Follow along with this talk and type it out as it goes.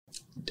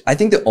I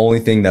think the only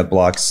thing that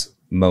blocks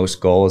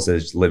most goals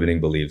is limiting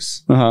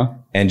beliefs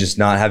and just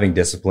not having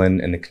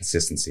discipline and the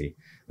consistency,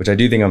 which I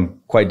do think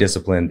I'm quite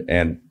disciplined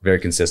and very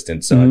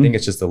consistent. So I think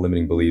it's just the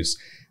limiting beliefs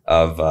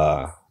of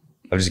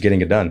just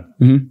getting it done.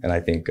 And I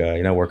think,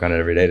 work on it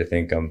every day to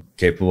think I'm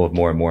capable of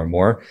more and more and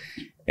more.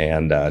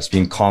 And just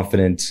being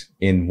confident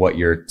in what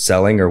you're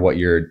selling or what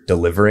you're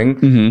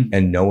delivering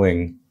and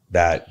knowing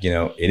that,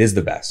 it is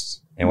the best.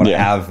 And what I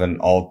have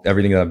and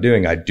everything that I'm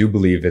doing, I do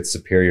believe it's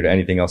superior to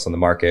anything else on the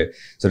market.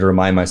 So to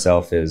remind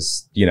myself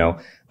is,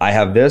 I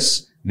have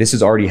this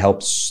has already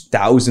helped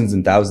thousands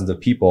and thousands of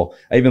people.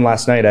 Even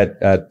last night at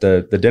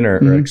the dinner,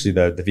 or actually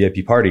the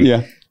VIP party,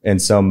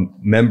 and some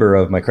member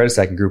of my credit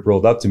stacking group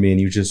rolled up to me and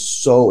he was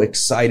just so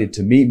excited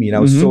to meet me. And I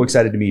was so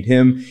excited to meet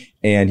him.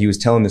 And he was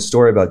telling the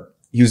story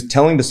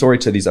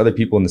to these other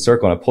people in the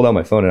circle, and I pulled out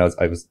my phone and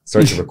I was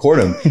starting to record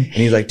him. And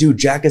he's like, dude,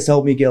 Jack has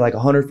helped me get like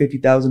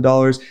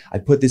 $150,000. I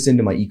put this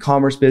into my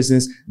e-commerce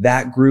business.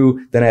 That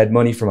grew. Then I had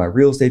money for my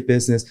real estate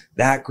business.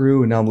 That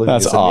grew. And now I'm living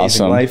this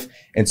amazing life.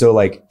 And so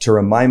like to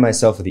remind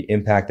myself of the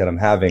impact that I'm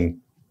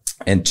having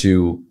and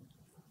to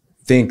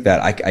think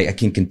that I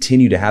can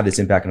continue to have this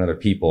impact on other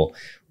people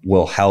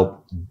will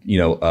help,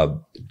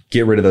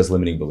 get rid of those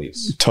limiting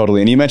beliefs.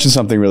 Totally. And you mentioned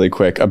something really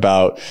quick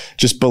about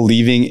just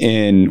believing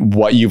in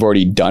what you've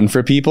already done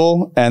for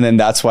people. And then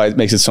that's why it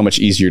makes it so much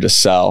easier to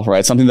sell,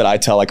 right? Something that I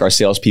tell like our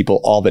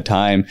salespeople all the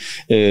time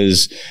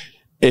is,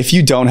 if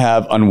you don't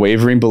have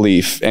unwavering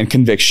belief and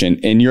conviction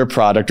in your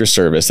product or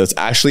service that's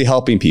actually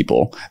helping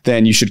people,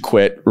 then you should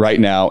quit right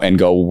now and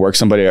go work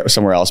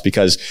somewhere else.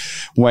 Because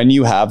when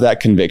you have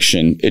that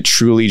conviction, it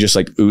truly just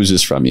like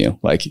oozes from you.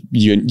 Like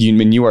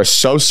you are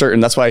so certain.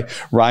 That's why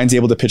Ryan's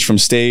able to pitch from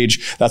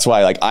stage. That's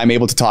why like I'm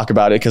able to talk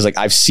about it, because like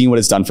I've seen what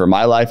it's done for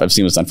my life. I've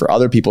seen what's done for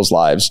other people's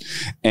lives.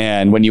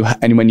 And when you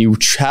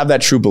have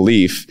that true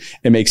belief,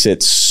 it makes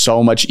it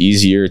so much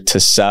easier to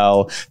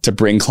sell, to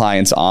bring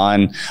clients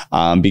on,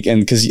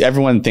 because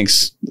everyone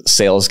thinks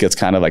sales gets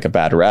kind of like a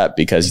bad rep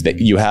because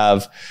you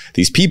have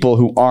these people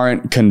who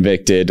aren't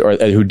convicted or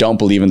who don't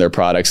believe in their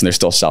products and they're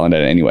still selling it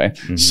anyway.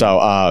 So,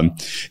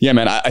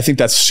 man, I think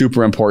that's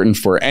super important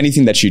for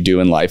anything that you do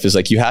in life, is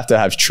like you have to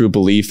have true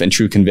belief and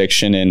true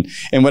conviction in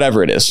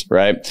whatever it is.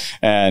 Right.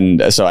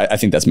 And so I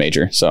think that's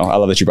major. So I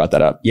love that you brought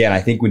that up. Yeah. And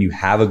I think when you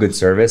have a good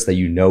service that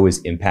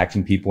is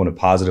impacting people in a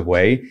positive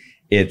way,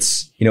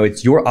 it's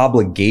your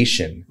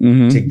obligation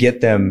to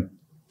get them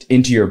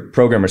into your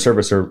program or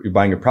service, or you're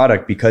buying your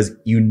product because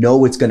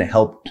it's going to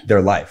help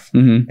their life.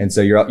 And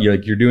so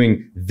you're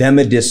doing them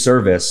a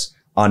disservice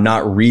on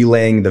not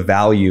relaying the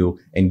value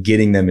and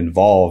getting them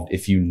involved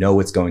if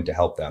it's going to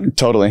help them.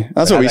 Totally.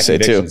 That's what we say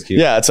too.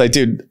 Yeah. It's like,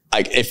 dude,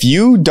 if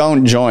you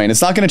don't join,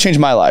 it's not going to change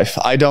my life.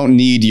 I don't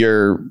need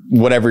your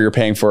whatever you're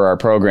paying for our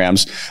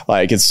programs.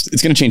 Like it's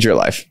going to change your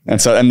life.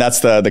 And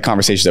that's the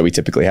conversation that we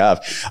typically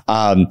have.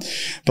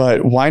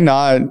 But why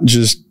not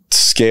just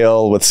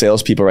scale with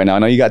salespeople right now? I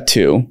know you got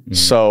 2.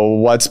 So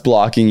what's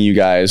blocking you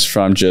guys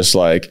from just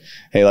like,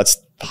 hey, let's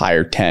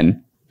hire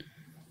 10?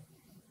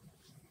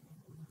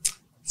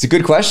 It's a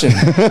good question.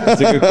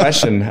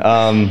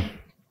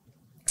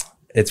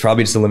 It's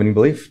probably just a limiting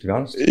belief, to be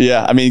honest.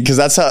 Yeah. I mean, cause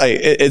that's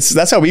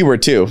how we were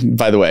too,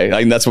 by the way.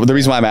 Like that's the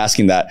reason why I'm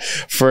asking that.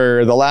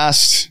 For the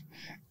last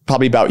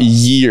probably about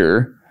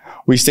year,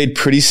 we stayed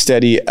pretty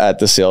steady at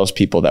the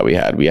salespeople that we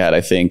had. We had,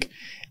 I think,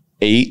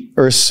 8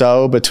 or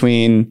so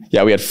we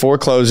had 4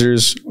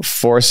 closers,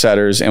 4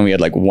 setters, and we had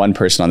like 1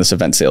 person on this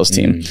event sales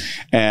team.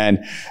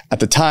 And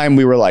at the time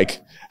we were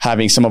like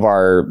having some of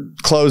our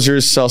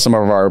closers sell some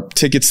of our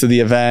tickets to the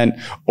event,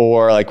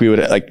 or like we would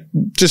like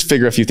just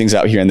figure a few things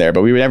out here and there,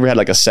 but we never had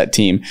like a set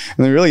team.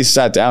 And we really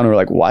sat down and we were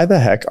like, why the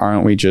heck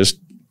aren't we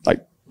just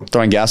like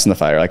throwing gas in the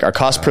fire? Like our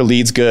cost per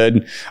lead's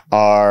good.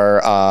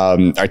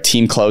 Our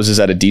team closes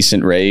at a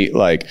decent rate.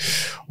 Like,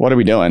 what are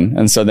we doing?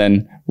 And so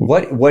then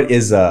what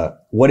is a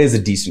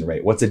decent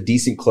rate? What's a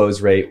decent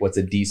close rate? What's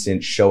a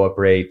decent show up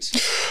rate?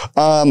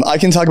 I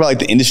can talk about like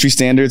the industry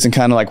standards and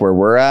kind of like where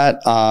we're at.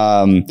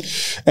 And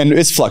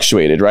it's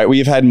fluctuated, right?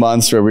 We've had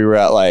months where we were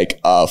at like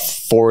a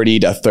 40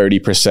 to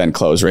 30%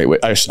 close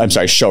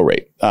rate. Show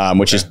rate,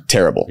 which is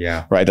terrible.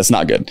 Yeah. Right. That's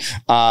not good.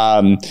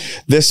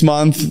 This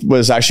month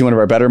was actually one of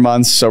our better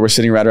months. So we're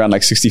sitting right around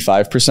like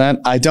 65%.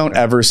 I don't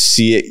ever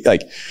see it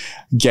like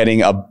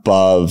getting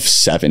above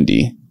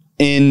 70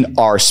 in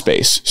our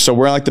space. So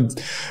we're like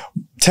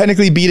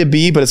technically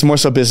B2B, but it's more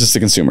so business to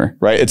consumer,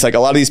 right? It's like a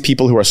lot of these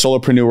people who are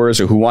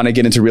solopreneurs or who want to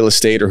get into real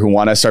estate or who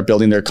want to start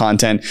building their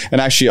content. And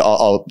actually,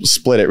 I'll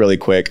split it really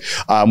quick.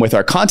 With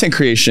our content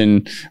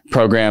creation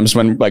programs,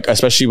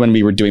 especially when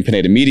we were doing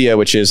Pineda Media,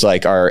 which is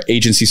like our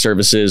agency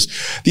services,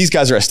 these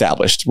guys are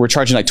established. We're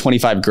charging like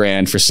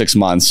 $25,000 for 6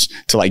 months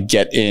to like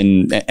get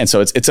in. And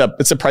so it's a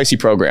pricey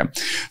program.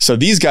 So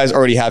these guys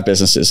already have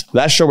businesses.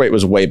 That show rate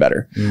was way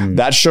better.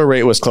 That show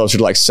rate was closer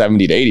to like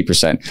 70 to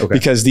 80%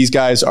 because these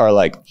guys are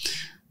like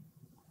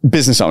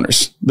business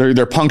owners.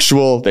 They're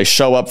punctual. They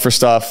show up for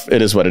stuff.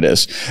 It is what it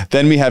is.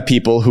 Then we have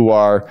people who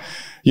are,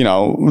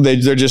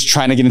 they're just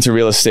trying to get into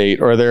real estate,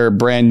 or they're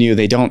brand new.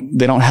 They don't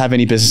have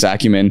any business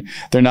acumen.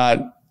 They're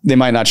not they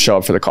might not show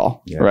up for the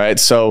call, right?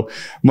 So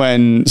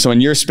in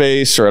your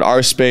space or at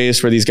our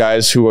space where these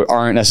guys who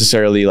aren't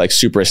necessarily like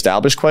super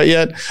established quite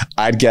yet,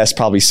 I'd guess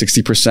probably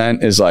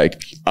 60% is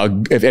like,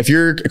 if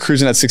you're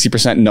cruising at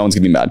 60%, no one's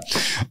gonna be mad.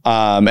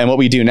 And what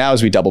we do now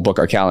is we double book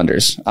our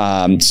calendars.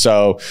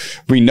 So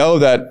we know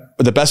that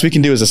the best we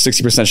can do is a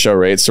 60% show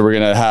rate. So we're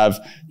going to have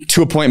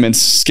 2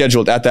 appointments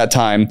scheduled at that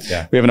time.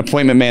 Yeah. We have an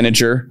appointment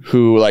manager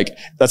who, like,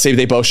 let's say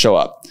they both show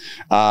up.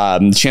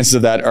 The chances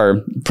of that are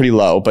pretty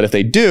low, but if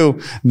they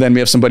do, then we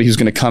have somebody who's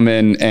going to come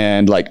in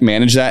and like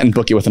manage that and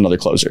book it with another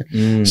closer.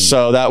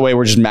 So that way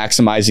we're just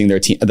maximizing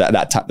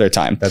their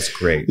time. That's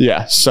great.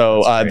 Yeah.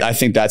 So I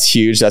think that's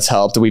huge. That's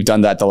helped. We've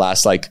done that the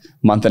last like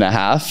month and a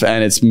half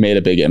and it's made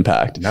a big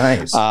impact.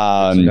 Nice.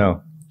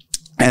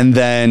 And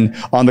then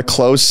on the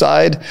close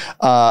side,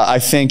 I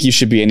think you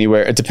should be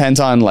anywhere. It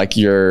depends on like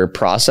your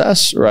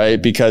process,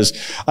 right? Because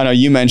I know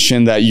you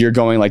mentioned that you're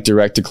going like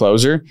direct to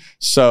closer.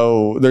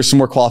 So there's some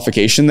more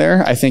qualification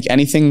there. I think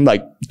anything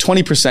like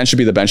 20% should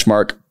be the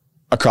benchmark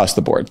across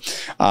the board.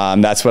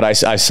 That's what I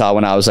saw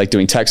when I was like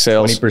doing tech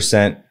sales.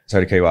 20%,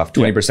 sorry to cut you off,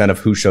 20% of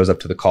who shows up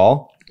to the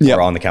call or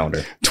on the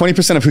calendar.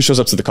 20% of who shows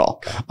up to the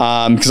call.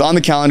 Because on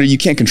the calendar, you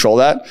can't control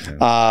that.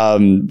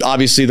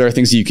 Obviously, there are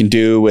things that you can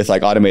do with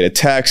like automated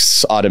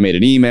texts,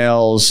 automated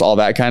emails, all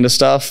that kind of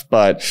stuff.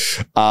 But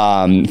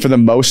for the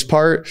most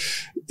part,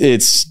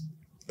 it's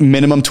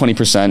minimum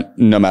 20%,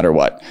 no matter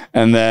what.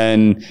 And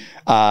then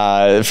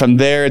from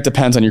there, it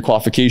depends on your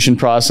qualification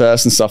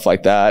process and stuff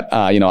like that.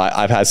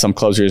 I've had some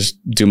closers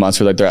do months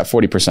where they're at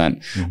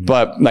 40%,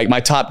 but like my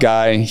top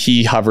guy,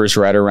 he hovers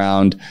right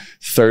around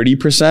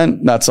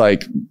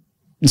 30%.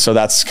 So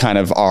that's kind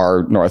of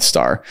our North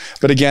Star.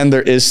 But again,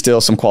 there is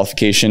still some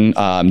qualification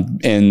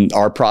in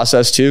our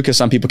process too, because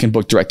some people can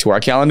book direct to our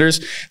calendars.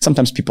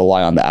 Sometimes people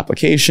lie on the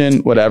application,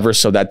 whatever.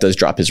 So that does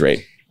drop his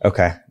rate.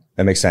 Okay.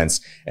 That makes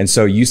sense. And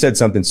so you said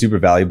something super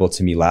valuable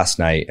to me last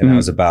night, and that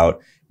was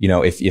about,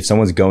 if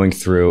someone's going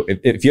through,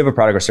 if you have a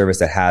product or service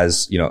that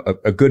has,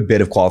 a good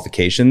bit of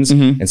qualifications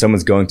and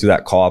someone's going through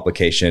that call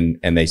application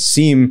and they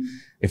seem,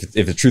 if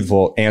it's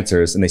truthful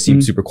answers and they seem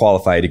super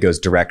qualified, it goes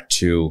direct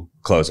to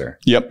closer.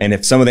 Yep. And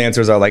if some of the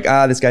answers are like,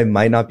 this guy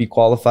might not be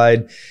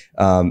qualified,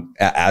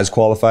 as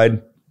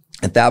qualified,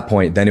 at that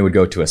point, then it would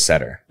go to a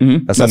setter.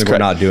 That's something we're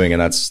not doing. And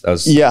that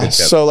was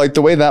so like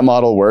the way that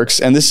model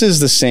works, and this is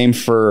the same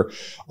for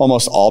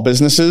almost all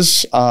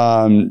businesses.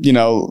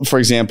 For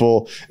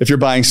example, if you're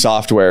buying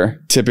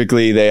software,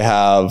 typically they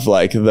have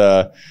like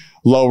the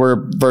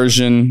lower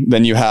version,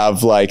 then you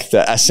have like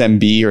the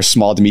SMB or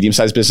small to medium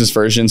sized business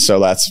version.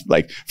 So that's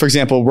like, for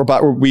example,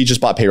 we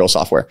just bought payroll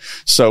software.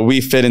 So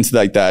we fit into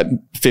like that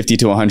 50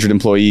 to 100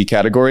 employee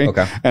category.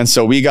 Okay. And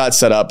so we got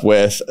set up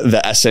with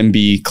the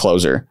SMB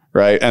closer.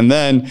 Right. And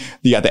then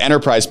you got the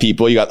enterprise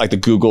people, you got like the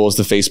Googles,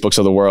 the Facebooks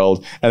of the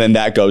world. And then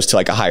that goes to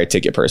like a higher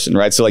ticket person.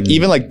 Right. So like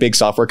even like big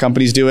software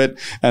companies do it.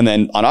 And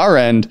then on our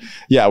end,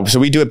 so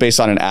we do it based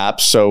on an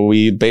app. So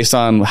based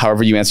on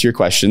however you answer your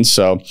questions.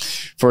 So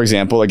for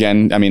example,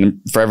 again, I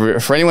mean,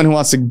 for anyone who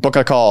wants to book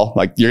a call,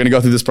 like you're going to go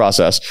through this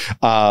process.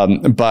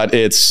 But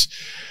it's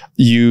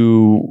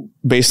you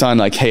based on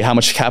like, hey, how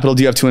much capital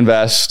do you have to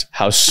invest?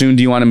 How soon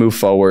do you want to move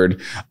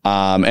forward?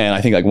 And I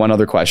think like one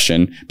other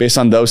question based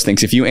on those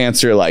things, if you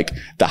answer like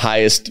the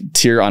highest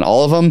tier on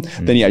all of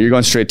them, then you're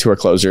going straight to our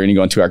closer and you're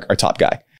going to our top guy.